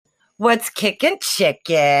What's kicking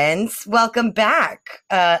chickens? Welcome back,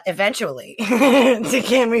 eventually, to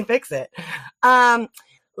Can We Fix It?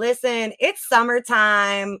 Listen, it's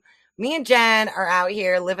summertime. Me and Jen are out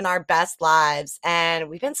here living our best lives, and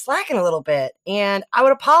we've been slacking a little bit. And I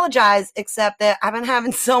would apologize, except that I've been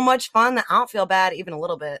having so much fun that I don't feel bad even a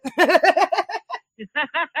little bit.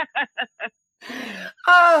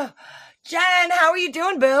 Oh, Jen, how are you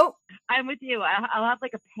doing, boo? I'm with you. I'll have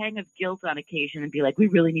like a pang of guilt on occasion and be like, we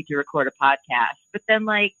really need to record a podcast. But then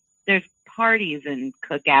like there's parties and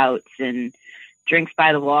cookouts and drinks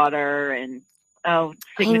by the water and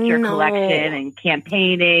signature collection and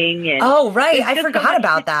campaigning. And oh, right. I forgot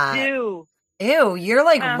about that. Ew, you're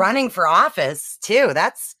like running for office too.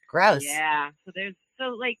 That's gross. Yeah.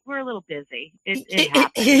 So we're a little busy. It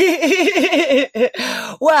happens.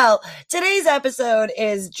 Well, today's episode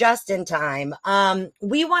is just in time.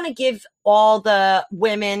 We want to give all the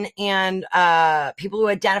women and people who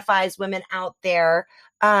identify as women out there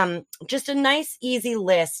just a nice, easy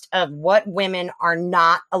list of what women are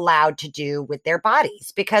not allowed to do with their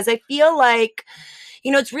bodies. Because I feel like,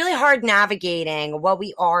 it's really hard navigating what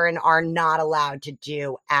we are and are not allowed to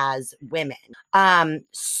do as women.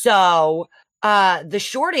 The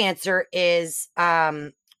short answer is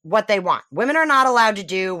what they want. Women are not allowed to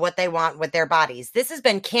do what they want with their bodies. This has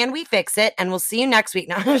been Can We Fix It? And we'll see you next week.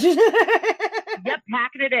 No. Yep,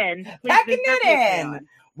 packing it in. Packing it in.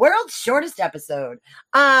 World's shortest episode.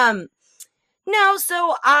 So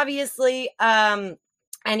obviously,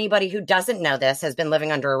 anybody who doesn't know this has been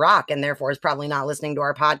living under a rock and therefore is probably not listening to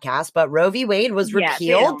our podcast. But Roe v. Wade was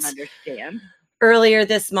repealed earlier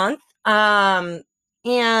this month. And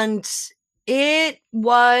it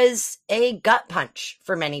was a gut punch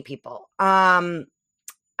for many people. I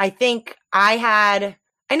think I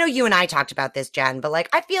know you and I talked about this, Jen, but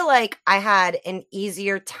I feel like I had an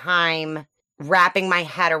easier time wrapping my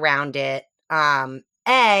head around it.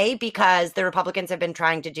 Because the Republicans have been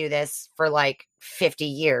trying to do this for 50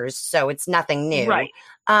 years, so it's nothing new. Right.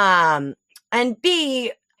 And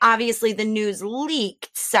B, obviously the news leaked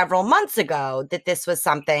several months ago that this was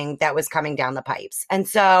something that was coming down the pipes. And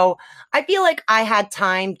so I feel like I had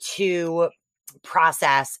time to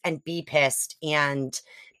process and be pissed and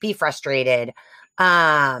be frustrated.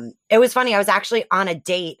 It was funny. I was actually on a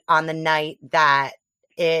date on the night that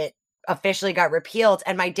it officially got repealed,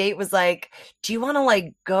 and my date was like, do you want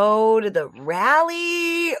to go to the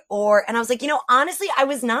rally? And I was like, honestly, I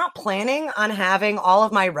was not planning on having all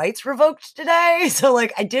of my rights revoked today. So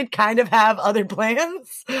I did kind of have other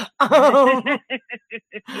plans.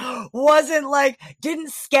 Didn't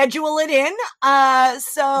schedule it in.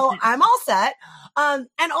 So I'm all set.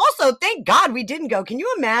 And also, thank God we didn't go. Can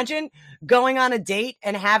you imagine going on a date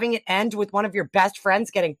and having it end with one of your best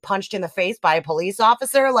friends getting punched in the face by a police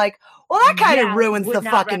officer? That kind of ruins the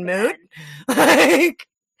fucking mood.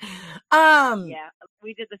 Yeah,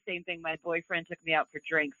 we did the same thing. My boyfriend took me out for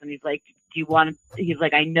drinks and he's like,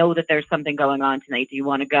 I know that there's something going on tonight. Do you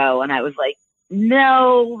want to go? And I was like,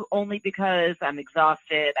 no, only because I'm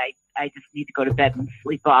exhausted. I just need to go to bed and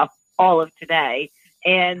sleep off all of today.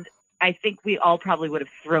 And I think we all probably would have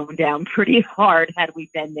thrown down pretty hard had we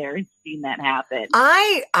been there and seen that happen.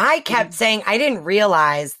 I kept saying I didn't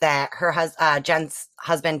realize that Jen's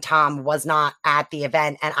husband, Tom, was not at the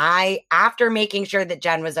event. And after making sure that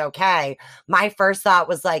Jen was okay, my first thought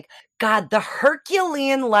was God, the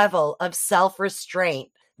Herculean level of self-restraint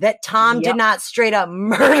that Tom did not straight up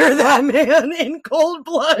murder that man in cold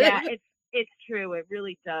blood. Yeah, it's true. It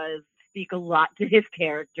really does speak a lot to his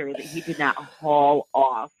character that he did not haul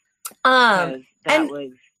off. And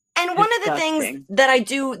one of the things that I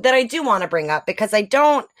do want to bring up, because I'm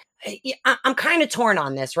kind of torn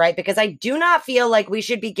on this, right? Because I do not feel like we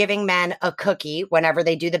should be giving men a cookie whenever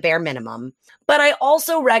they do the bare minimum. But I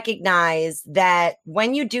also recognize that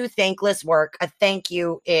when you do thankless work, a thank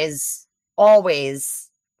you is always,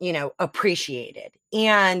 appreciated.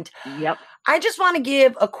 And I just want to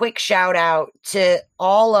give a quick shout out to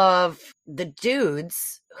all of the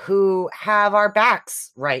dudes who have our backs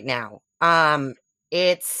right now.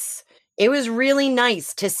 It was really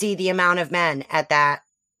nice to see the amount of men at that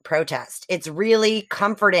protest. It's really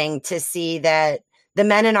comforting to see that the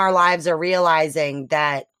men in our lives are realizing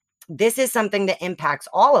that this is something that impacts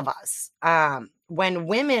all of us. When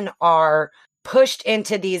women are pushed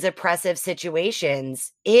into these oppressive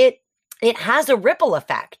situations, it has a ripple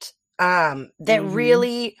effect that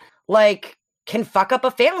really can fuck up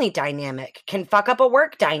a family dynamic, can fuck up a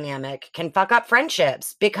work dynamic, can fuck up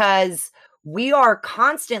friendships, because we are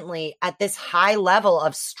constantly at this high level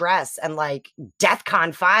of stress and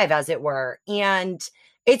DEFCON 5, as it were. And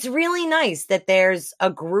it's really nice that there's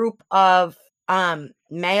a group of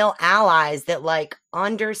male allies that like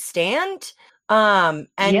understand and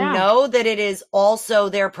know that it is also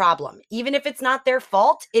their problem. Even if it's not their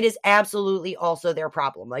fault, it is absolutely also their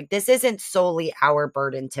problem. Like, this isn't solely our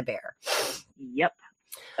burden to bear. Yep.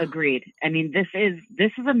 Agreed. I mean, this is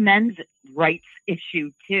a men's rights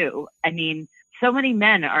issue too. I mean, so many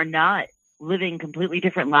men are not living completely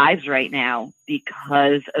different lives right now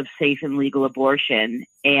because of safe and legal abortion,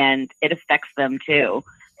 and it affects them too.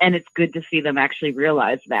 And it's good to see them actually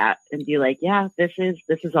realize that and be like, yeah, this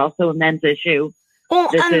is also a men's issue. Well,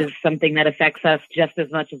 this is something that affects us just as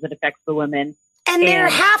much as it affects the women. And they're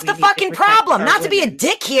half the fucking problem. Not to be a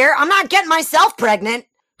dick here. I'm not getting myself pregnant.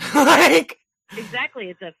 Like, exactly.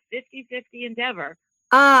 It's a 50-50 endeavor.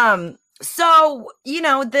 So, you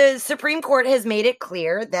know, the Supreme Court has made it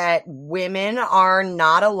clear that women are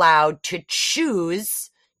not allowed to choose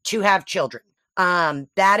to have children.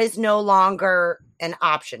 That is no longer an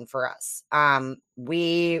option for us.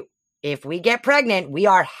 If we get pregnant, we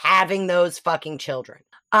are having those fucking children.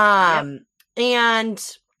 And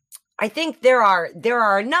I think there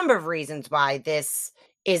are a number of reasons why this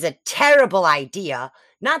is a terrible idea,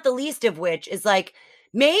 not the least of which is like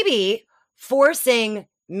maybe forcing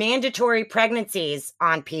mandatory pregnancies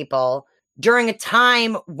on people during a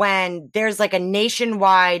time when there's like a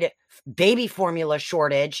nationwide baby formula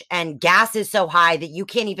shortage and gas is so high that you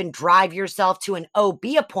can't even drive yourself to an OB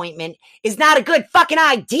appointment is not a good fucking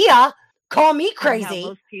idea. Call me crazy.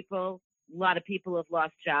 A lot of people have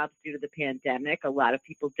lost jobs due to the pandemic. A lot of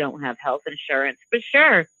people don't have health insurance. But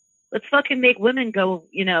sure, let's fucking make women go,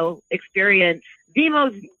 you know, experience the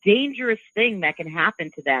most dangerous thing that can happen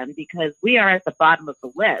to them, because we are at the bottom of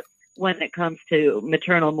the list when it comes to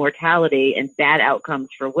maternal mortality and bad outcomes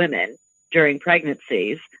for women during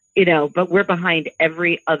pregnancies, you know, but we're behind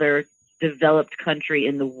every other developed country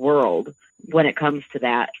in the world when it comes to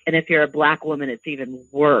that. And if you're a Black woman, it's even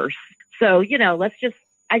worse. So, you know,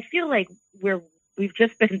 I feel like we've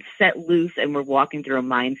just been set loose and we're walking through a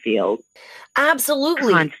minefield.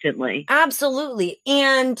 Absolutely. Constantly. Absolutely.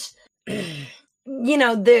 And, you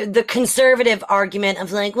know, the conservative argument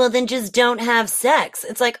of like, well, then just don't have sex.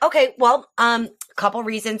 It's like, okay, well, a couple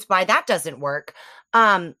reasons why that doesn't work.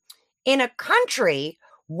 In a country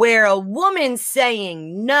where a woman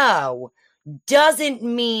saying no doesn't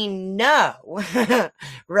mean no,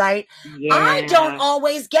 right? Yeah. I don't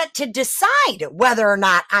always get to decide whether or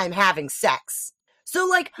not I'm having sex. So,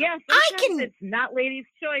 like, it's not ladies'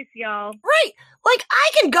 choice, y'all. Right. Like,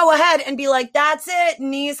 I can go ahead and be like, that's it,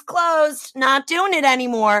 knees closed, not doing it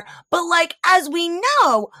anymore. But, like, as we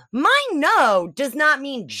know, my no does not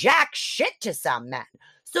mean jack shit to some men.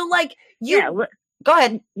 So, like, go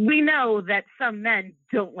ahead. We know that some men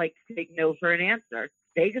don't like to take no for an answer.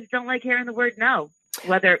 They just don't like hearing the word no,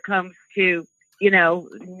 whether it comes to, you know,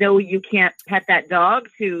 no, you can't pet that dog,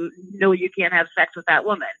 to no, you can't have sex with that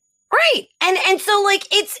woman. Right. And so like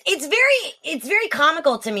it's very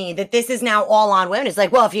comical to me that this is now all on women. It's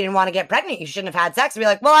like, well, if you didn't want to get pregnant, you shouldn't have had sex. Be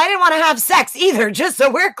like, well, I didn't want to have sex either, just so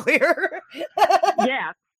we're clear.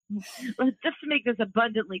 Yeah. Just to make this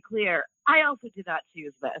abundantly clear, I also did not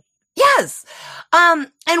choose this. Yes.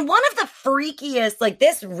 And one of the freakiest, like,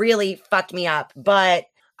 this really fucked me up, but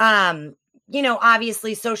you know,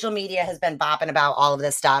 obviously social media has been bopping about all of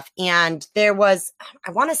this stuff. And there was,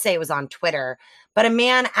 I want to say it was on Twitter, but a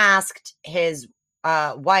man asked his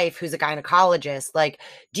wife, who's a gynecologist, like,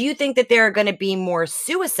 do you think that there are going to be more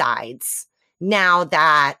suicides now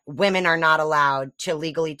that women are not allowed to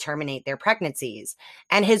legally terminate their pregnancies?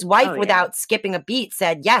 And his wife, without skipping a beat,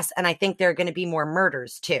 said, yes. And I think there are going to be more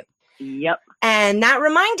murders too. Yep. And that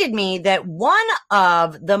reminded me that one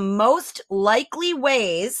of the most likely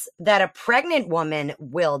ways that a pregnant woman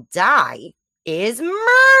will die is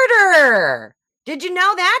murder. Did you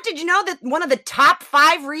know that? Did you know that one of the top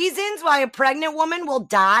 5 reasons why a pregnant woman will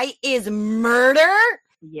die is murder?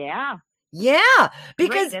 Yeah. Yeah.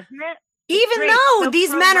 Because great, isn't it? even though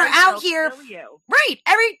these men are out here, right?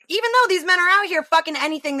 Even though these men are out here fucking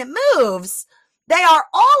anything that moves, they are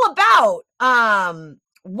all about,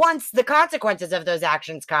 once the consequences of those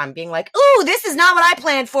actions come, being like, ooh, this is not what I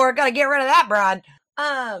planned for. Gotta get rid of that broad.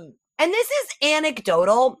 And this is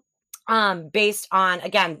anecdotal, based on,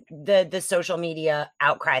 again, the social media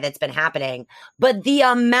outcry that's been happening. But the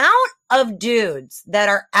amount of dudes that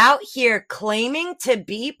are out here claiming to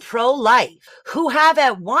be pro-life, who have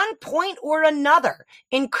at one point or another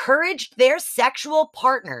encouraged their sexual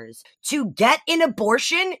partners to get an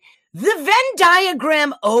abortion, the Venn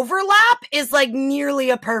diagram overlap is like nearly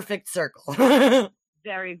a perfect circle.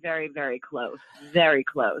 Very, very, very close. Very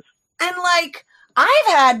close. And like, I've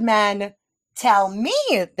had men tell me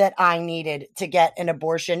that I needed to get an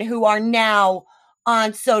abortion, who are now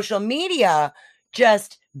on social media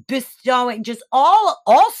just bestowing just all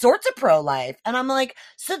sorts of pro-life. And I'm like,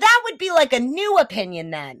 so that would be like a new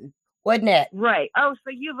opinion then, wouldn't it? Right. Oh,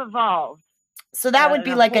 so you've evolved. So that would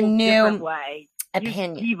be like a new way.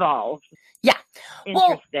 Opinion. You've evolved. Yeah.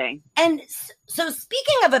 Interesting. Well, and so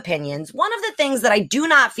speaking of opinions, one of the things that I do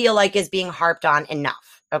not feel like is being harped on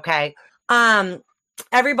enough, okay?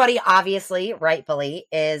 Everybody obviously, rightfully,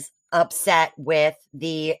 is upset with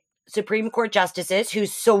the Supreme Court justices who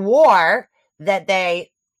swore that they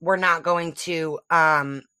were not going to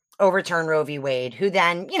overturn Roe v. Wade, who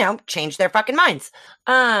then, changed their fucking minds.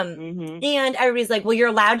 And everybody's like, well, you're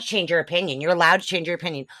allowed to change your opinion. You're allowed to change your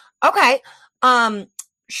opinion. Okay.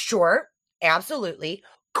 Sure. Absolutely.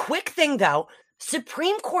 Quick thing though,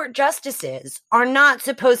 Supreme Court justices are not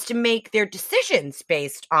supposed to make their decisions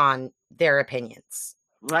based on their opinions.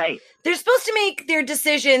 Right. They're supposed to make their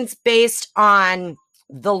decisions based on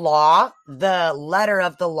the law, the letter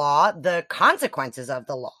of the law, the consequences of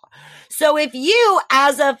the law. So if you,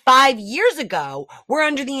 as of 5 years ago, were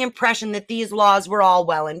under the impression that these laws were all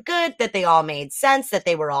well and good, that they all made sense, that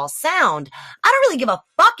they were all sound, I don't really give a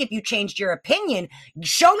fuck if you changed your opinion.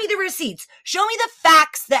 Show me the receipts. Show me the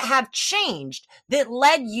facts that have changed that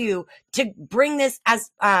led you to bring this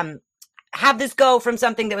as, have this go from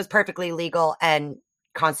something that was perfectly legal and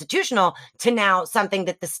constitutional to now something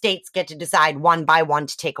that the states get to decide one by one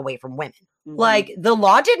to take away from women. Like, the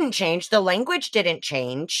law didn't change, the language didn't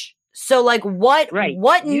change. So like what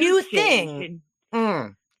new thing?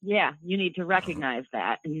 Yeah, you need to recognize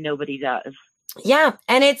that, and nobody does. Yeah,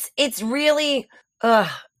 and it's really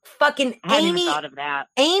fucking I hadn't even thought of that.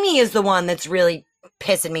 Amy is the one that's really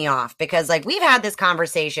pissing me off, because like we've had this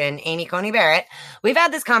conversation, Amy Coney Barrett, we've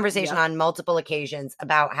had this conversation on multiple occasions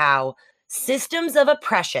about how systems of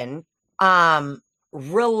oppression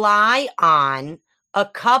rely on a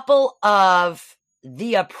couple of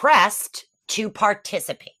the oppressed to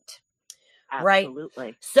participate. Absolutely.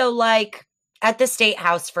 Right? So like at the State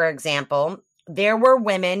House, for example, there were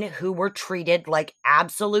women who were treated like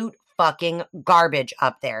absolute fucking garbage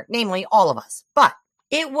up there, namely all of us. But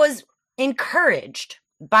it was encouraged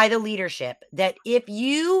by the leadership that if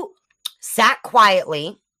you sat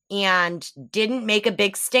quietly and didn't make a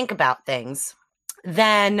big stink about things,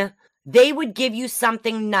 then they would give you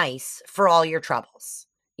something nice for all your troubles.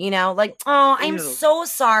 Like, oh, I'm so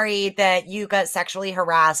sorry that you got sexually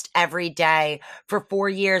harassed every day for 4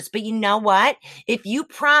 years. But you know what? If you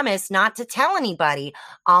promise not to tell anybody,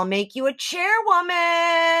 I'll make you a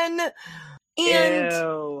chairwoman. And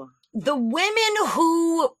the women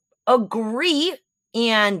who agree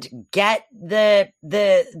and get the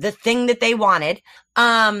thing that they wanted,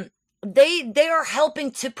 they are helping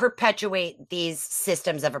to perpetuate these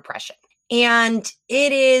systems of oppression. And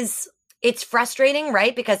it's frustrating,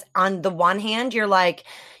 right? Because on the one hand, you're like,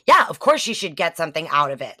 yeah, of course she should get something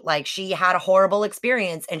out of it. Like, she had a horrible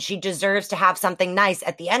experience and she deserves to have something nice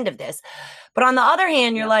at the end of this. But on the other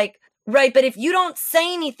hand, you're like, right, but if you don't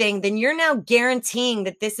say anything, then you're now guaranteeing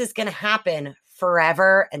that this is going to happen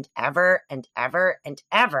forever and ever and ever and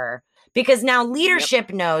ever. Because now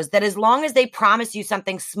leadership knows that as long as they promise you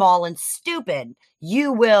something small and stupid,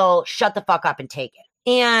 you will shut the fuck up and take it.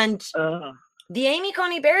 And the Amy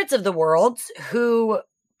Coney Barretts of the world who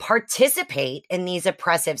participate in these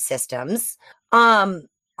oppressive systems,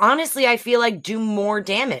 honestly, I feel like do more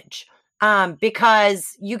damage.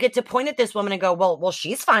 Because you get to point at this woman and go, well,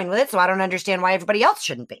 she's fine with it, so I don't understand why everybody else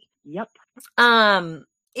shouldn't be. Yep.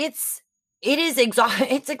 It's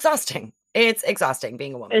exhausting. It's exhausting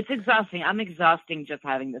being a woman. It's exhausting. I'm exhausting just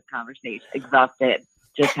having this conversation. Exhausted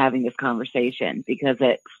just having this conversation, because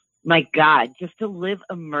it's, my God, just to live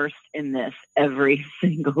immersed in this every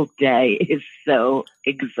single day is so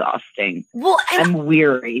exhausting. Well, I'm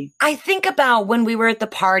weary. I think about when we were at the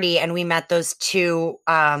party and we met those two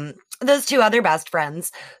other best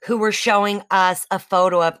friends who were showing us a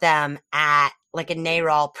photo of them at like a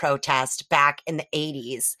NARAL protest back in the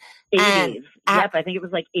 80s. Yep, I think it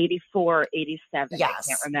was like 84, 87. Yes. I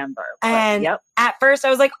can't remember. And at first I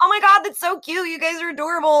was like, oh my God, that's so cute. You guys are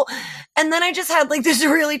adorable. And then I just had like this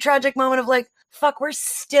really tragic moment of like, fuck, we're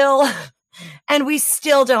still, and we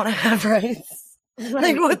still don't have rights.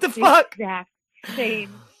 Like, what the fuck? Exact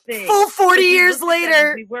same thing. Full 40 years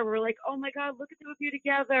later. We're like, oh my God, look at the two of you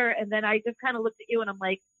together. And then I just kind of looked at you and I'm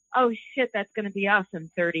like, oh shit, that's going to be us in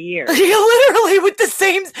 30 years. Literally with the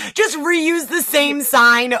same, just reuse the same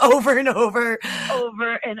sign over and over.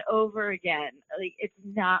 Over and over again. Like, it's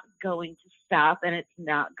not going to stop and it's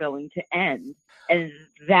not going to end. And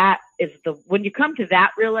that is when you come to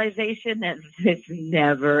that realization that this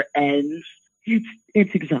never ends,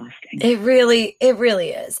 It's exhausting. It really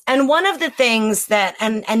is. And one of the things that,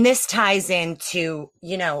 and this ties into,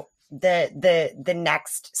 you know, the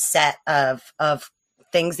next set of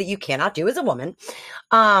things that you cannot do as a woman.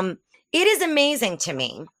 It is amazing to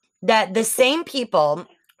me that the same people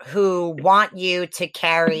who want you to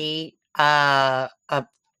carry a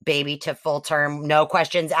baby to full term, no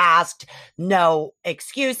questions asked, no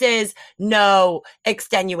excuses, no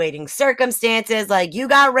extenuating circumstances, like you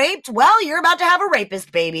got raped, well, you're about to have a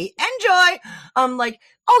rapist baby, enjoy. Like,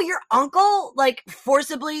 oh, your uncle like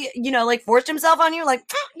forcibly, you know, like forced himself on you, like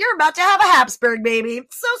you're about to have a Habsburg baby,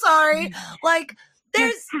 so sorry. Like,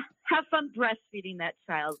 there's have fun breastfeeding that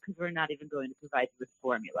child, because we're not even going to provide you with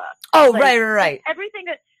formula. Oh, like, right. Everything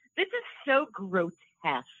this is so grotesque.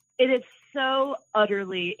 It is so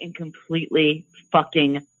utterly and completely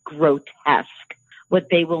fucking grotesque what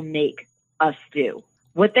they will make us do,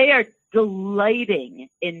 what they are delighting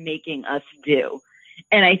in making us do.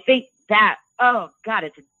 And I think that, oh God,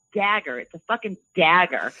 it's a dagger. It's a fucking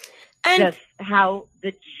dagger. And just how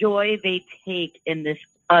the joy they take in this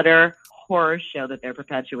utter horror show that they're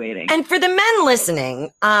perpetuating. And for the men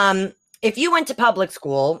listening, if you went to public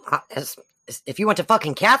school, if you went to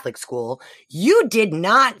fucking Catholic school, you did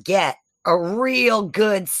not get a real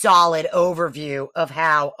good, solid overview of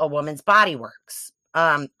how a woman's body works.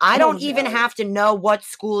 I don't even have to know what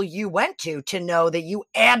school you went to know that you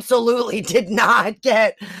absolutely did not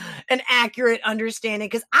get an accurate understanding,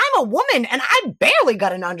 because I'm a woman and I barely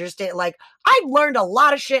got an understanding. Like, I learned a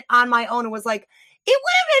lot of shit on my own and was like, it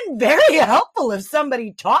would have been very helpful if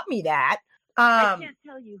somebody taught me that. I can't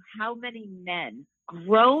tell you how many men,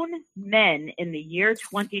 grown men in the year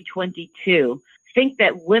 2022, think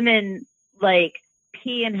that women like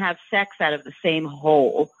pee and have sex out of the same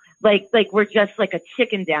hole. Like we're just like a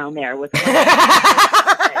chicken down there with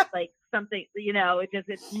like something, you know,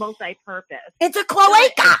 it's multi-purpose. It's a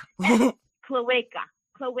cloaca. Cloaca.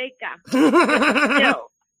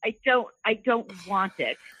 Still, I don't want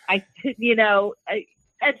it.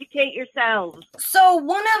 Educate yourselves. So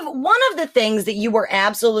one of the things that you were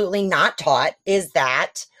absolutely not taught is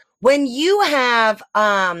that when you have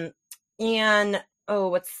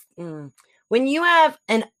when you have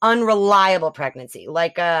an unreliable pregnancy,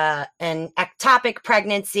 like an ectopic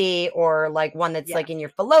pregnancy, or like one that's like in your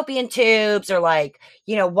fallopian tubes, or like,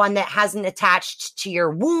 you know, one that hasn't attached to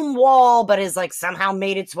your womb wall but is like somehow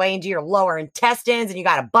made its way into your lower intestines, and you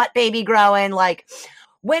got a butt baby growing, like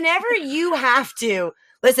whenever you have to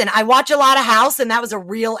listen, I watch a lot of House, and that was a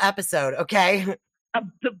real episode, okay?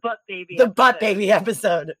 The butt baby episode. Butt baby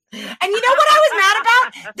episode. And you know what I was mad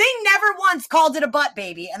about? They never once called it a butt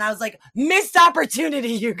baby. And I was like, missed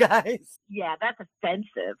opportunity, you guys. Yeah, that's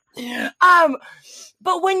offensive.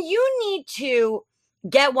 But when you need to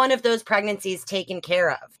get one of those pregnancies taken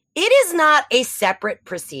care of, it is not a separate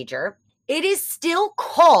procedure. It is still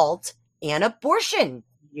called an abortion.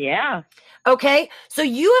 Yeah. Okay? So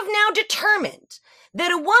you have now determined that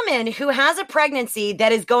a woman who has a pregnancy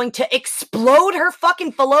that is going to explode her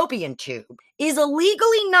fucking fallopian tube is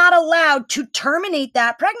illegally not allowed to terminate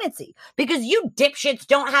that pregnancy, because you dipshits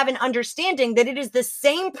don't have an understanding that it is the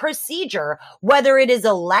same procedure, whether it is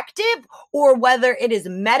elective or whether it is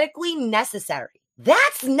medically necessary.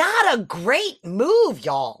 That's not a great move,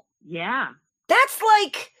 y'all. Yeah. That's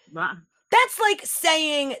like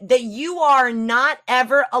saying that you are not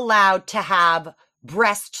ever allowed to have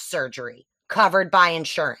breast surgery covered by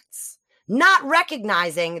insurance, not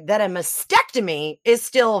recognizing that a mastectomy is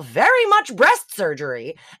still very much breast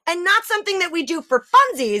surgery, and not something that we do for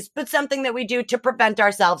funsies, but something that we do to prevent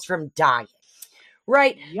ourselves from dying.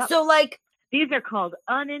 Right? Yep. So like, these are called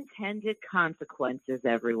unintended consequences,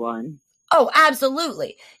 everyone. Oh,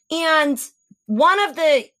 absolutely. And one of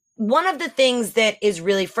the things that is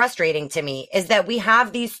really frustrating to me is that we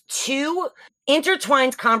have these two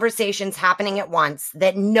intertwined conversations happening at once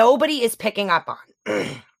that nobody is picking up on.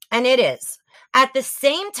 And it is at the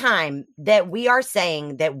same time that we are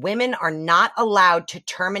saying that women are not allowed to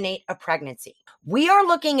terminate a pregnancy, we are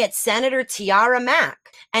looking at Senator Tiara Mack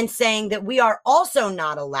and saying that we are also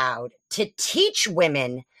not allowed to teach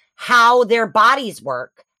women how their bodies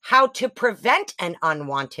work, how to prevent an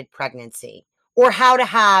unwanted pregnancy, or how to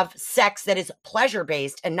have sex that is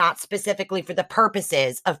pleasure-based and not specifically for the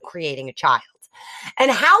purposes of creating a child. And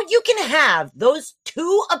how you can have those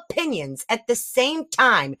two opinions at the same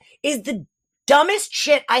time is the dumbest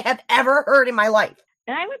shit I have ever heard in my life.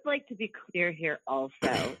 And I would like to be clear here also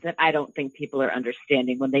that I don't think people are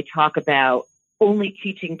understanding when they talk about only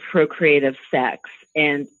teaching procreative sex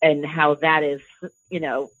and how that is, you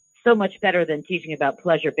know, so much better than teaching about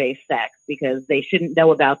pleasure-based sex, because they shouldn't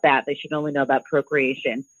know about that. They should only know about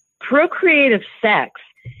procreation. procreative sex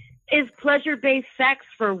is pleasure-based sex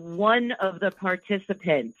for one of the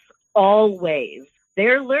participants. Always.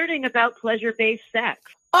 They're learning about pleasure-based sex.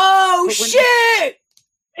 Oh, shit!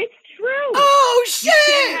 It's true. Oh, shit!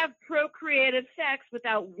 You can't have procreative sex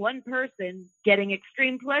without one person getting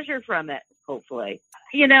extreme pleasure from it, hopefully.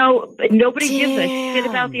 You know, but nobody gives a shit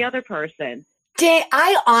about the other person.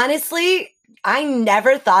 I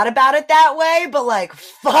never thought about it that way, but like,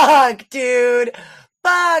 fuck, dude.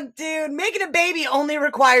 Fuck, dude. Making a baby only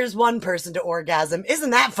requires one person to orgasm. Isn't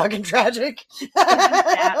that fucking tragic? Isn't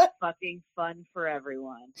that fucking fun for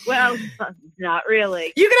everyone? Well, not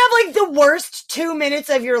really. You can have like the worst 2 minutes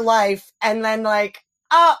of your life and then like,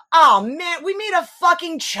 oh man, we made a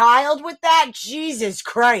fucking child with that? Jesus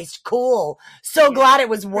Christ, cool. So glad it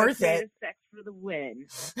was worth it. Sex for the win.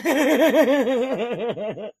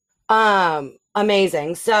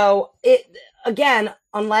 Amazing. So again,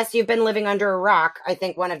 unless you've been living under a rock, I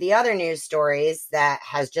think one of the other news stories that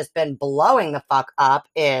has just been blowing the fuck up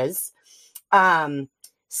is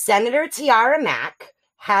Senator Tiara Mack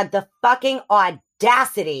had the fucking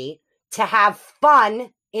audacity to have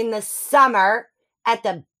fun in the summer at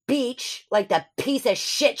the beach like the piece of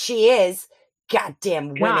shit she is. Goddamn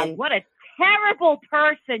women. God, what a terrible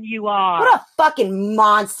person you are. What a fucking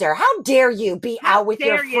monster. How dare you be out with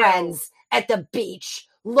your friends at the beach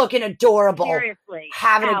looking adorable. Seriously.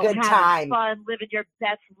 Having a good time. Fun, living your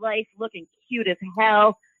best life, looking cute as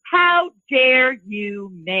hell. How dare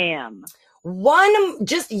you, ma'am?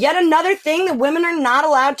 Just yet another thing that women are not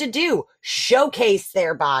allowed to do. Showcase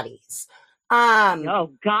their bodies.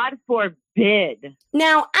 Oh, God forbid.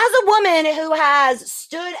 Now, as a woman who has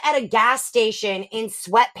stood at a gas station in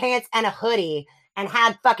sweatpants and a hoodie and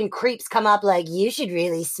had fucking creeps come up like, you should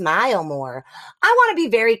really smile more, I want to be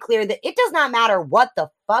very clear that it does not matter what the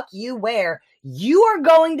fuck you wear. You are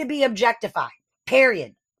going to be objectified.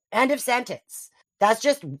 Period. End of sentence. That's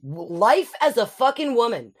just life as a fucking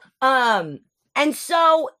woman. And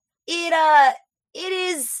so it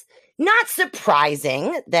is not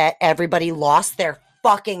surprising that everybody lost their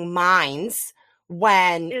fucking minds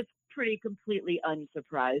when it's pretty completely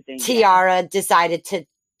unsurprising. Tiara decided to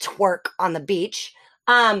twerk on the beach.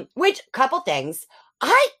 Which, couple things.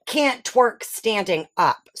 I can't twerk standing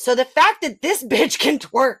up. So the fact that this bitch can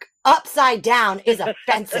twerk upside down is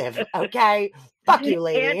offensive, okay? Fuck you,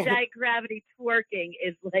 lady. Anti-gravity twerking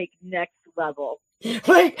is like next level.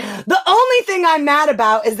 Like, the only thing I'm mad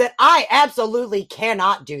about is that I absolutely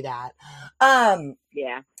cannot do that.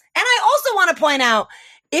 Yeah. And I also want to point out,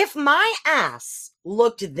 if my ass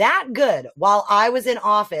looked that good while I was in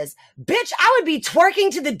office, bitch, I would be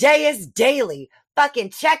twerking to the dais daily. Fucking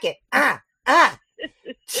check it.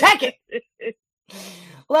 Check it.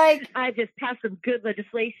 Like, I just passed some good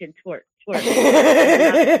legislation. Twerk.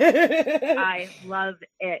 I love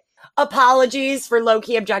it. Apologies for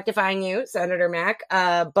low-key objectifying you, Senator Mack.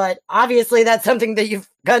 But obviously that's something that you've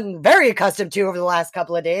gotten very accustomed to over the last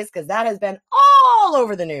couple of days, because that has been all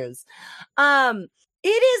over the news. And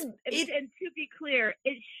to be clear,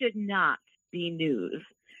 it should not be news.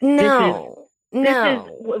 No.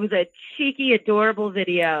 It was a cheeky, adorable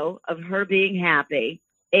video of her being happy,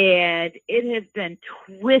 and it has been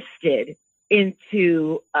twisted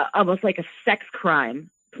into almost like a sex crime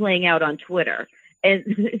playing out on Twitter. And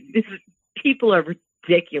people are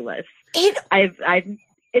ridiculous.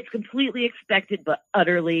 It's completely expected, but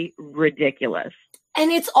utterly ridiculous.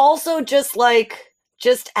 And it's also just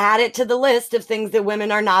add it to the list of things that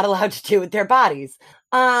women are not allowed to do with their bodies.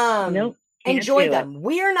 Nope. Enjoy them.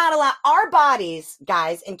 We are not allowed. Our bodies,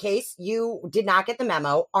 guys, in case you did not get the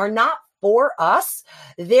memo, are not for us.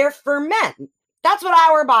 They're for men. That's what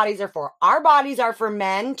our bodies are for. Our bodies are for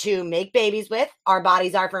men to make babies with. Our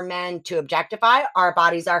bodies are for men to objectify. Our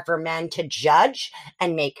bodies are for men to judge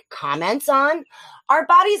and make comments on. Our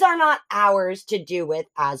bodies are not ours to do with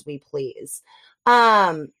as we please.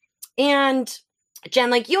 And Jen,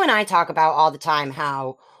 like you and I talk about all the time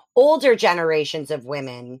how older generations of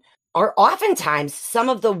women are oftentimes some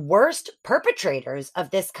of the worst perpetrators of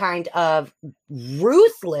this kind of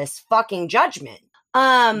ruthless fucking judgment.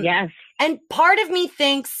 Yes. And part of me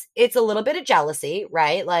thinks it's a little bit of jealousy,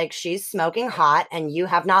 right? Like, she's smoking hot and you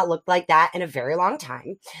have not looked like that in a very long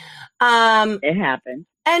time. It happened.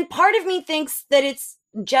 And part of me thinks that it's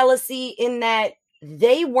jealousy in that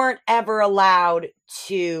they weren't ever allowed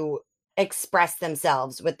to express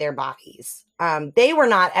themselves with their bodies. They were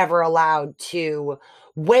not ever allowed to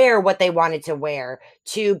wear what they wanted to wear,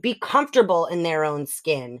 to be comfortable in their own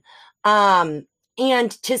skin.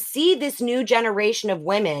 And to see this new generation of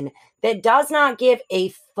women that does not give a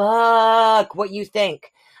fuck what you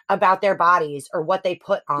think about their bodies or what they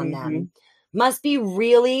put on them, must be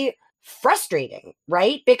really frustrating,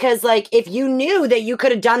 right? Because like, if you knew that you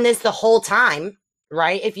could have done this the whole time,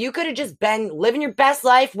 right? If you could have just been living your best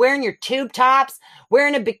life, wearing your tube tops,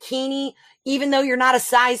 wearing a bikini, even though you're not a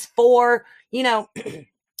size 4, you know,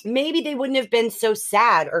 maybe they wouldn't have been so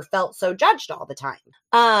sad or felt so judged all the time.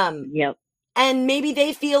 Yep. And maybe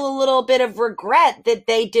they feel a little bit of regret that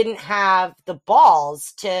they didn't have the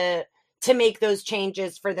balls to make those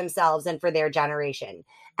changes for themselves and for their generation.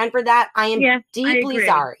 And for that, I am deeply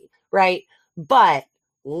sorry, right? But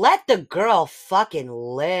let the girl fucking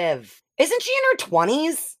live. Isn't she in her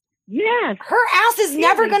 20s? Yes. Her ass is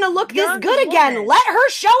never going to look this good again. Let her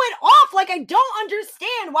show it off. Like, I don't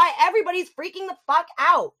understand why everybody's freaking the fuck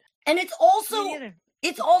out. And it's also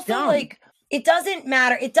dumb. Like, it doesn't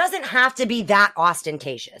matter. It doesn't have to be that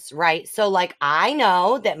ostentatious, right? So, like, I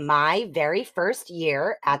know that my very first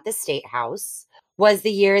year at the State House was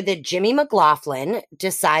the year that Jimmy McLaughlin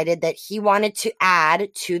decided that he wanted to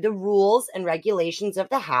add to the rules and regulations of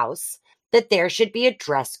the House that there should be a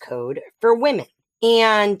dress code for women.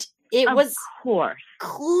 And it was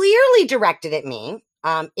clearly directed at me.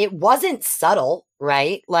 It wasn't subtle,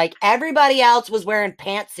 right? Like, everybody else was wearing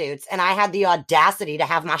pantsuits and I had the audacity to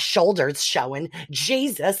have my shoulders showing.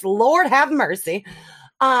 Jesus, Lord have mercy.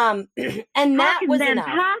 And that was enough.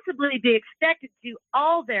 Possibly be expected to do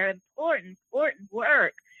all their important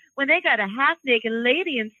work when they got a half-naked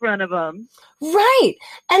lady in front of them. Right.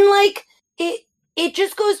 And like, it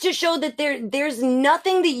just goes to show that there's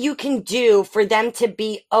nothing that you can do for them to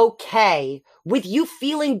be okay with you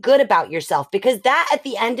feeling good about yourself, because that at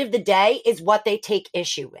the end of the day is what they take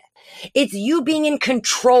issue with. It's you being in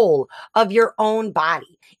control of your own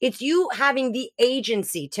body. It's you having the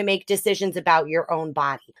agency to make decisions about your own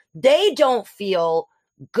body. They don't feel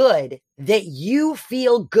good that you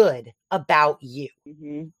feel good about you.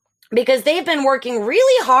 Mm-hmm. Because they've been working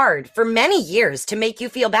really hard for many years to make you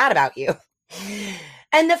feel bad about you.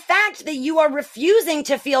 And the fact that you are refusing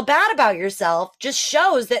to feel bad about yourself just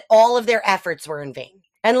shows that all of their efforts were in vain.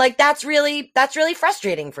 And like, that's really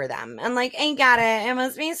frustrating for them. And like, ain't got it. It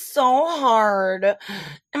must be so hard. It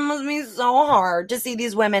must be so hard to see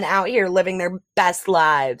these women out here living their best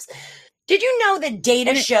lives. Did you know that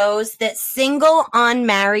data shows that single,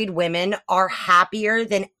 unmarried women are happier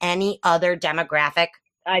than any other demographic?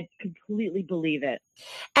 I completely believe it.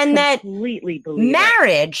 And that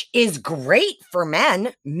marriage is great for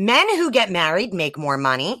men. Men who get married make more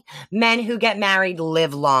money. Men who get married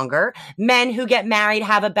live longer. Men who get married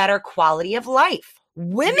have a better quality of life.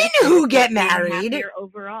 Women who get married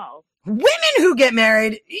overall. Women who get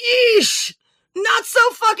married, eesh, not so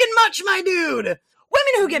fucking much, my dude.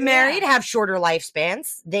 Women who get married have shorter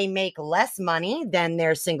lifespans. They make less money than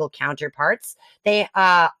their single counterparts. They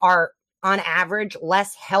are on average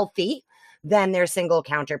less healthy than their single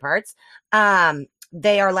counterparts.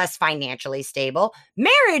 They are less financially stable.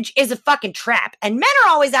 Marriage is a fucking trap. And men are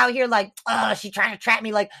always out here like, oh, she's trying to trap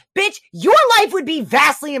me. Like, bitch, your life would be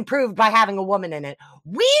vastly improved by having a woman in it.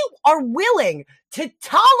 We are willing to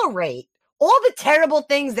tolerate all the terrible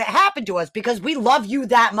things that happen to us because we love you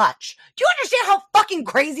that much. Do you understand how fucking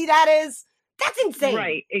crazy that is? That's insane.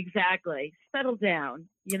 Right, exactly. Settle down,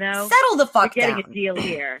 you know? Settle the fuck down. We're getting a deal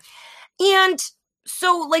here. And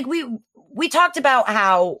so, like, we talked about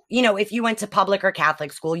how, you know, if you went to public or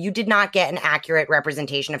Catholic school, you did not get an accurate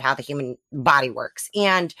representation of how the human body works.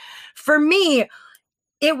 And for me,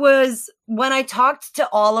 it was when I talked to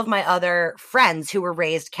all of my other friends who were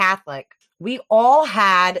raised Catholic, we all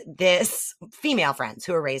had this, female friends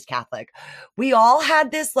who were raised Catholic, we all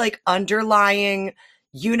had this, like, underlying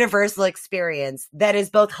universal experience that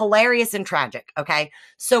is both hilarious and tragic, okay?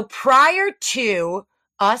 So prior to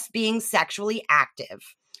us being sexually active,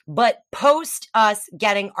 but post us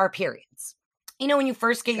getting our periods. You know, when you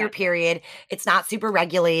first get your period, it's not super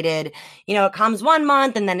regulated. You know, it comes 1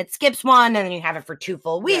 month and then it skips one and then you have it for 2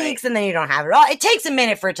 full weeks and then you don't have it all. It takes a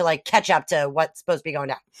minute for it to like catch up to what's supposed to be going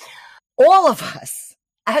down. All of us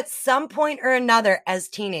at some point or another as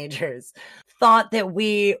teenagers thought that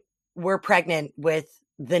we were pregnant with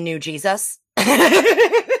the new Jesus.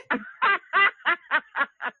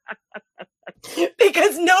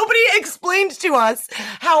 Because nobody explained to us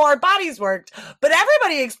how our bodies worked, but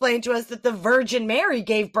everybody explained to us that the Virgin Mary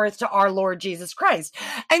gave birth to our Lord Jesus Christ.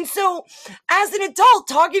 And so as an adult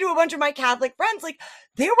talking to a bunch of my Catholic friends, like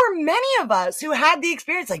there were many of us who had the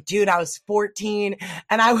experience like, dude, I was 14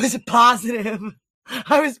 and I was positive.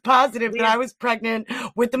 That I was pregnant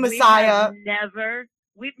with the Messiah.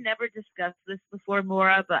 We've never discussed this before,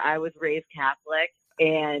 Maura, but I was raised Catholic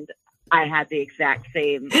and I had the exact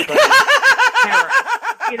same terror.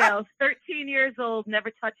 You know, 13 years old,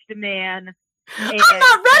 never touched a man, I'm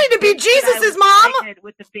not ready to be Jesus's mom.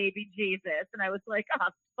 With the baby Jesus, and I was like, oh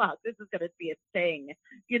fuck, this is gonna be a thing.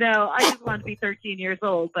 I just wanted to be 13 years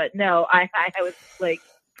old, but no, I was like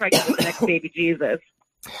pregnant with the next baby Jesus.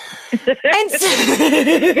 And it's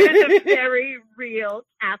a very real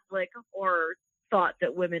Catholic horror thought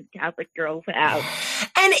that women, Catholic girls have.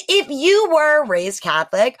 And if you were raised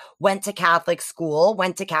Catholic, went to Catholic school,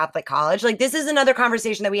 went to Catholic college, like this is another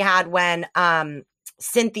conversation that we had when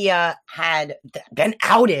Cynthia had been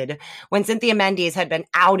outed, when Cynthia Mendes had been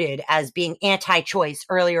outed as being anti-choice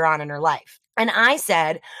earlier on in her life. And I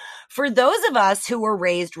said, for those of us who were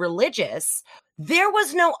raised religious, there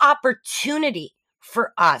was no opportunity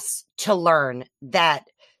for us to learn that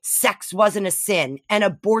sex wasn't a sin and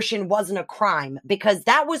abortion wasn't a crime, because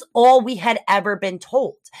that was all we had ever been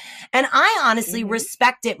told. And I honestly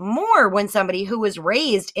respect it more when somebody who was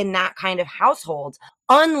raised in that kind of household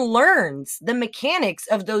unlearns the mechanics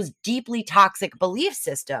of those deeply toxic belief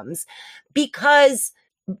systems, because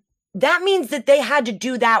that means that they had to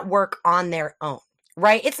do that work on their own,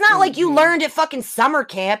 right? It's not like you learned at fucking summer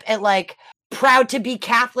camp at like Proud to Be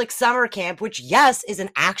Catholic summer camp, which, yes, is an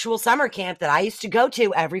actual summer camp that I used to go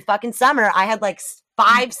to every fucking summer. I had like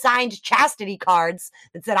 5 signed chastity cards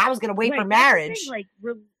that said I was going to wait for marriage. Like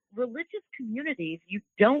religious communities, you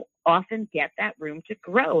don't often get that room to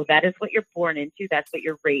grow. That is what you're born into. That's what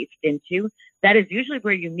you're raised into. That is usually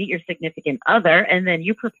where you meet your significant other, and then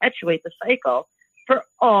you perpetuate the cycle for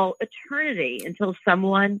all eternity until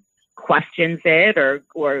someone questions it or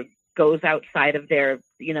goes outside of their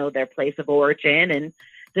place of origin and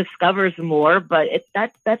discovers more, but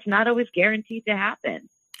that's not always guaranteed to happen.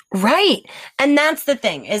 Right. And that's the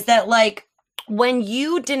thing, is that like when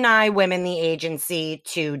you deny women the agency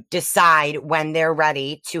to decide when they're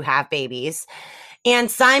ready to have babies and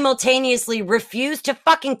simultaneously refuse to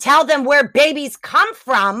fucking tell them where babies come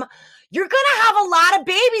from, you're going to have a lot of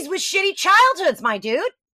babies with shitty childhoods, my dude.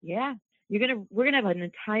 Yeah. We're going to have an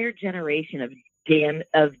entire generation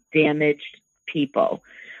of damaged people.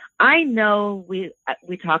 I know we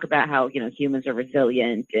talk about how, humans are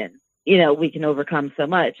resilient and, we can overcome so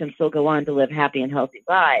much and still go on to live happy and healthy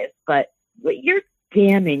lives. But you're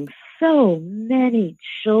damning so many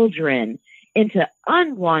children into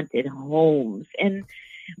unwanted homes. And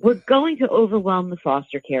we're going to overwhelm the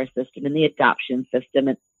foster care system and the adoption system.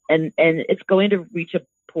 And it's going to reach a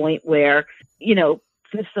point where,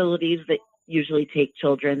 facilities that usually take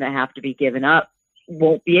children that have to be given up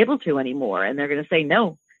won't be able to anymore. And they're going to say,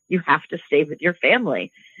 no, you have to stay with your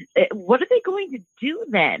family. What are they going to do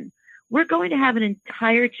then? We're going to have an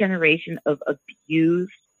entire generation of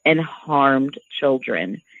abused and harmed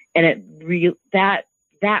children. And that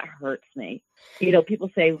hurts me.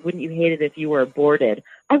 People say, wouldn't you hate it if you were aborted?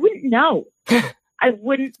 I wouldn't know. I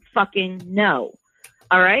wouldn't fucking know.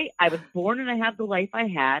 All right. I was born and I have the life I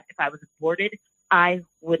had. If I was aborted, I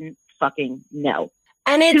wouldn't fucking know.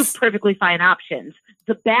 And it's 2 perfectly fine options.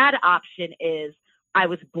 The bad option is I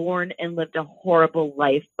was born and lived a horrible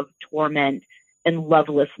life of torment and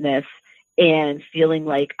lovelessness and feeling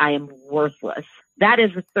like I am worthless. That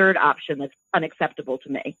is the third option that's unacceptable to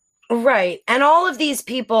me. Right. And all of these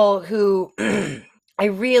people who I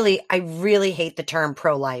really hate the term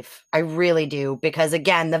pro-life. I really do. Because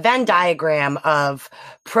again, the Venn diagram of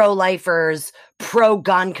pro-lifers,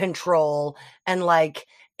 pro-gun control, and like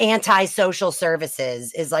anti-social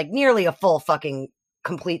services is like nearly a full fucking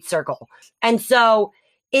complete circle. And so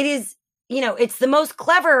it is, it's the most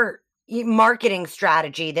clever marketing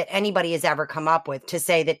strategy that anybody has ever come up with to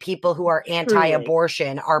say that people who are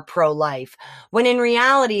anti-abortion are pro-life, when in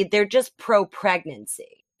reality, they're just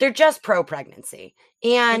pro-pregnancy. They're just pro-pregnancy.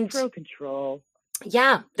 And they're pro-control.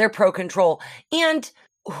 Yeah, they're pro-control. And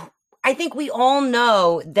I think we all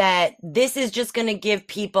know that this is just going to give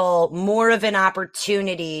people more of an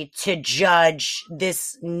opportunity to judge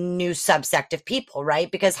this new subsect of people, right?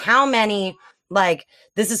 Because how many, like,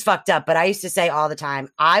 this is fucked up, but I used to say all the time,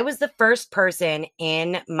 I was the first person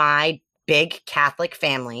in my big Catholic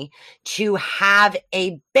family to have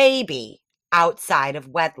a baby outside of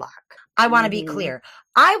wedlock. I want to be clear.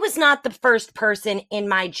 I was not the first person in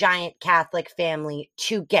my giant Catholic family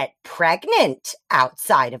to get pregnant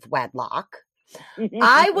outside of wedlock.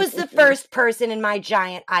 I was the first person in my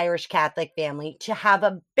giant Irish Catholic family to have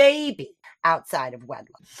a baby outside of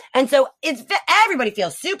wedlock. And so everybody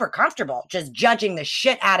feels super comfortable just judging the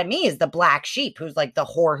shit out of me as the black sheep who's like the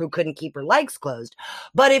whore who couldn't keep her legs closed.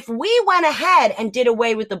 But if we went ahead and did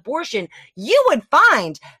away with abortion, you would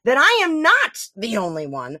find that I am not the only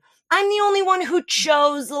one. I'm the only one who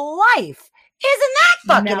chose life Isn't that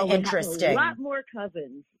fucking interesting? A lot more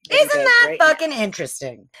cousins. Isn't that fucking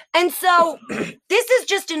interesting? And so this is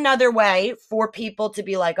just another way for people to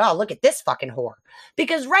be like, oh, look at this fucking whore.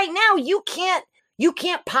 Because right now you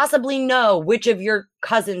can't possibly know which of your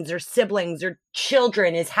cousins or siblings or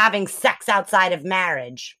children is having sex outside of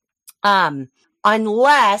marriage.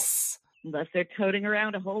 Unless they're toting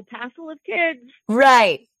around a whole tassel of kids.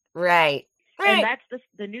 Right. And that's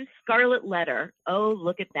the new Scarlet Letter. Oh,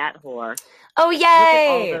 look at that whore. Oh, yay. Look at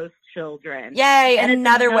all those children. Yay, and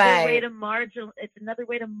another way. It's another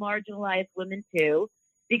way to marginalize women, too,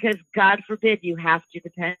 because God forbid you have to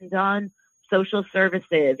depend on social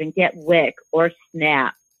services and get WIC or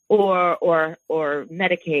SNAP or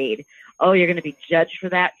Medicaid. Oh, you're going to be judged for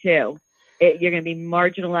that, too. You're going to be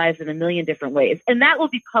marginalized in a million different ways. And that will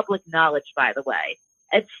be public knowledge, by the way.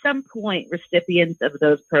 At some point, recipients of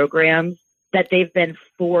those programs that they've been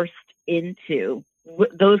forced into,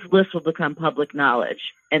 those lists will become public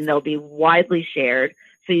knowledge, and they'll be widely shared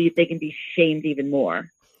so they can be shamed even more.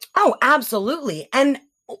 Oh, absolutely.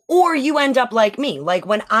 Or you end up like me. Like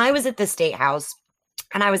when I was at the State House,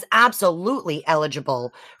 and I was absolutely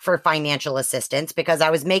eligible for financial assistance because I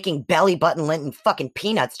was making belly button lint and fucking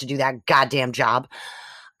peanuts to do that goddamn job.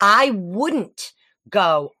 I wouldn't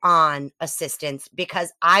go on assistance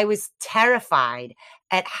because I was terrified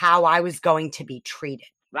at how I was going to be treated.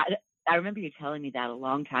 I remember you telling me that a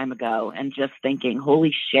long time ago and just thinking,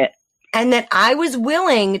 holy shit. And that I was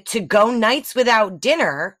willing to go nights without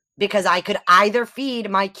dinner because I could either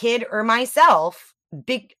feed my kid or myself.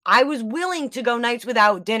 I was willing to go nights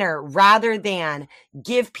without dinner rather than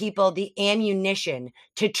give people the ammunition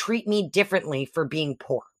to treat me differently for being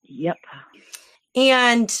poor. Yep.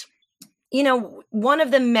 And you know, one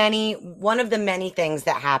of the many things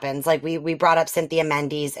that happens, like we brought up Cynthia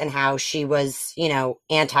Mendes and how she was, you know,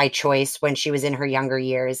 anti-choice when she was in her younger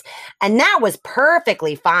years. And that was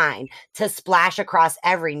perfectly fine to splash across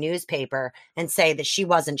every newspaper and say that she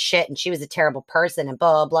wasn't shit and she was a terrible person and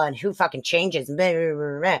blah, blah, blah, and who fucking changes. Blah, blah,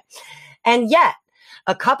 blah, blah. And yet,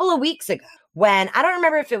 a couple of weeks ago, when, I don't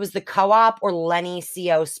remember if it was the Co-op or Lenny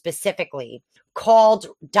CO specifically, called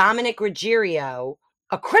Dominic Ruggiero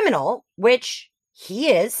a criminal, which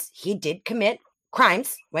he did commit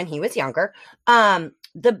crimes when he was younger.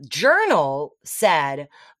 The Journal said,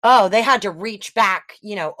 oh, they had to reach back,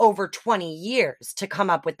 you know, over 20 years to come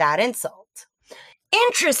up with that insult.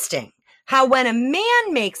 Interesting how when a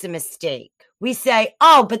man makes a mistake, we say,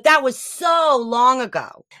 oh, but that was so long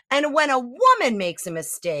ago. And when a woman makes a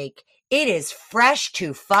mistake, it is fresh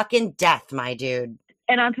to fucking death, my dude.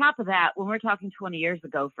 And on top of that, when we're talking 20 years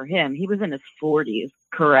ago for him, he was in his 40s,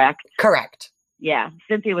 correct? Correct. Yeah.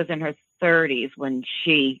 Cynthia was in her 30s when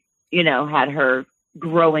she, you know, had her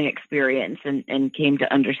growing experience and came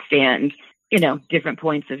to understand, you know, different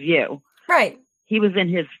points of view. Right. He was in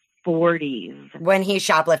his 40s. When he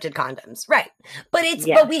shoplifted condoms. Right. But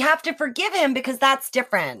but we have to forgive him because that's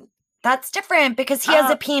different. That's different because he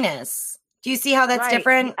has a penis. Do you see how that's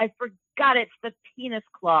different? I forgot it's the penis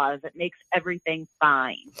clause that makes everything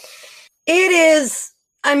fine. It is.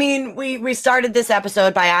 I mean, we started this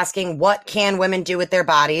episode by asking what can women do with their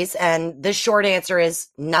bodies, and the short answer is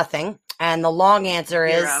nothing, and the long answer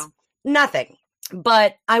is nothing.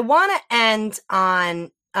 But I want to end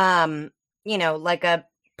on, you know, like a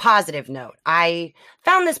positive note. I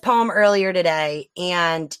found this poem earlier today,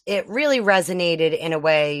 and it really resonated in a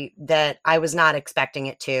way that I was not expecting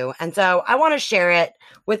it to. And so I want to share it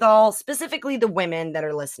with all, specifically the women that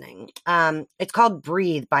are listening. It's called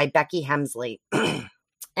Breathe by Becky Hemsley.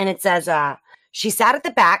 And it says, she sat at the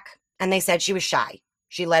back and they said she was shy.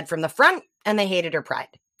 She led from the front and they hated her pride.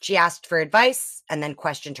 She asked for advice and then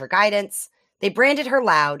questioned her guidance. They branded her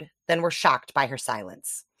loud, then were shocked by her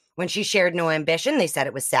silence. When she shared no ambition, they said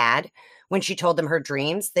it was sad. When she told them her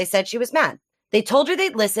dreams, they said she was mad. They told her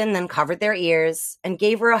they'd listen, then covered their ears and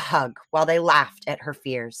gave her a hug while they laughed at her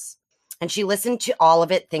fears. And she listened to all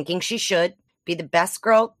of it, thinking she should be the best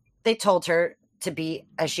girl they told her to be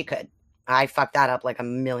as she could. I fucked that up like a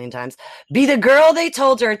million times. Be the girl they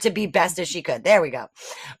told her to be best as she could. There we go.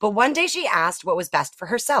 But one day she asked what was best for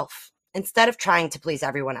herself instead of trying to please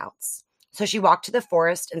everyone else. So she walked to the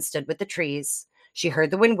forest and stood with the trees. She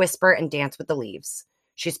heard the wind whisper and dance with the leaves.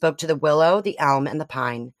 She spoke to the willow, the elm, and the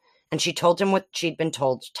pine, and she told him what she'd been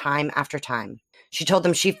told time after time. She told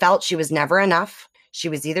them she felt she was never enough. She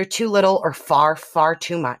was either too little or far, far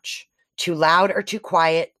too much, too loud or too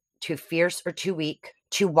quiet, too fierce or too weak,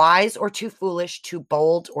 too wise or too foolish, too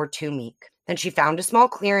bold or too meek. Then she found a small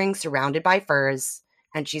clearing surrounded by firs,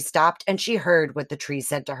 and she stopped and she heard what the trees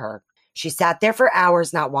said to her. She sat there for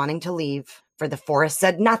hours not wanting to leave, for the forest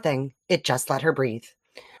said nothing, it just let her breathe.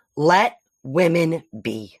 Let women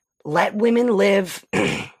be. Let women live.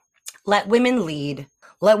 Let women lead.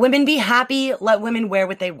 Let women be happy. Let women wear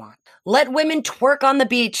what they want. Let women twerk on the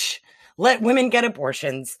beach. Let women get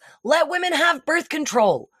abortions. Let women have birth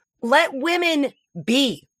control. Let women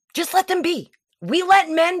be. Just let them be. We let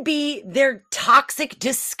men be their toxic,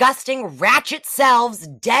 disgusting, ratchet selves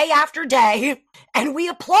day after day, and we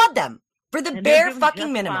applaud them for the bare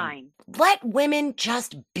fucking minimum. Fine. Let women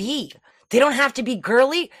just be. They don't have to be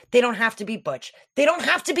girly. They don't have to be butch. They don't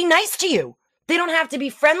have to be nice to you. They don't have to be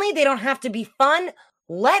friendly. They don't have to be fun.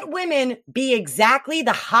 Let women be exactly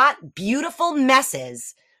the hot, beautiful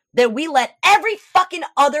messes that we let every fucking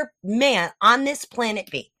other man on this planet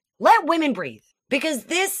be. Let women breathe, because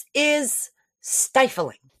this is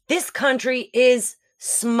stifling. This country is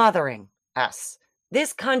smothering us.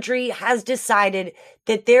 This country has decided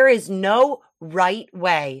that there is no right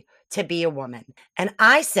way to be a woman. And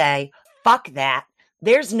I say, fuck that.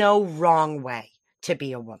 There's no wrong way to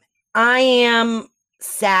be a woman. I am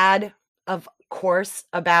sad, of course,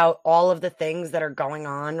 about all of the things that are going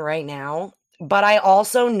on right now. But I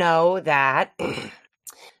also know that,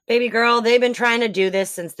 baby girl, they've been trying to do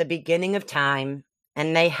this since the beginning of time,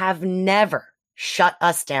 and they have never shut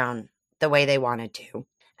us down the way they wanted to.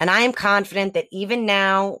 And I am confident that even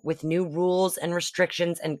now, with new rules and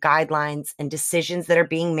restrictions and guidelines and decisions that are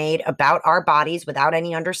being made about our bodies without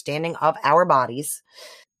any understanding of our bodies,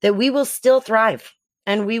 that we will still thrive,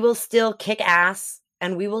 and we will still kick ass,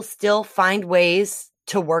 and we will still find ways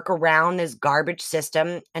to work around this garbage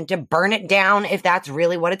system and to burn it down if that's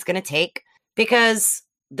really what it's going to take. Because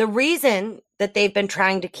the reason that they've been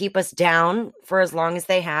trying to keep us down for as long as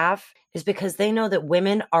they have is because they know that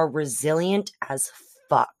women are resilient as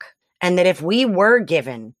fuck. And that if we were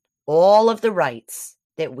given all of the rights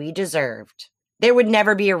that we deserved, there would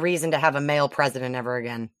never be a reason to have a male president ever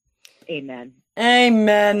again. Amen.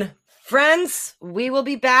 Amen. Friends, we will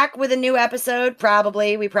be back with a new episode,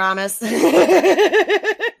 probably, we promise. We'll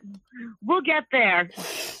get there.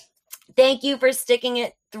 Thank you for sticking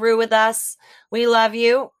it through with us. We love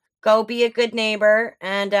you. Go be a good neighbor.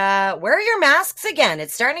 And wear your masks again.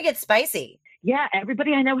 It's starting to get spicy. Yeah,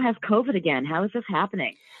 everybody I know has COVID again. How is this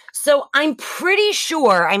happening? So I'm pretty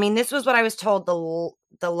sure, I mean, this was what I was told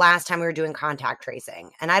the last time we were doing contact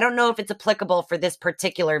tracing. And I don't know if it's applicable for this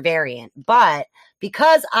particular variant, but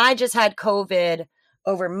because I just had COVID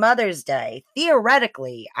over Mother's Day,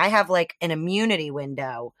 theoretically, I have like an immunity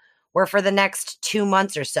window where for the next 2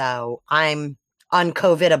 months or so, I'm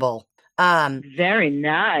uncovidable. Very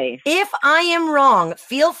nice. If I am wrong,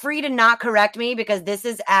 feel free to not correct me, because this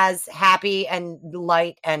is as happy and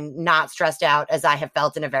light and not stressed out as I have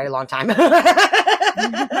felt in a very long time.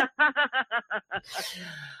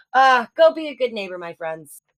 Go be a good neighbor, my friends.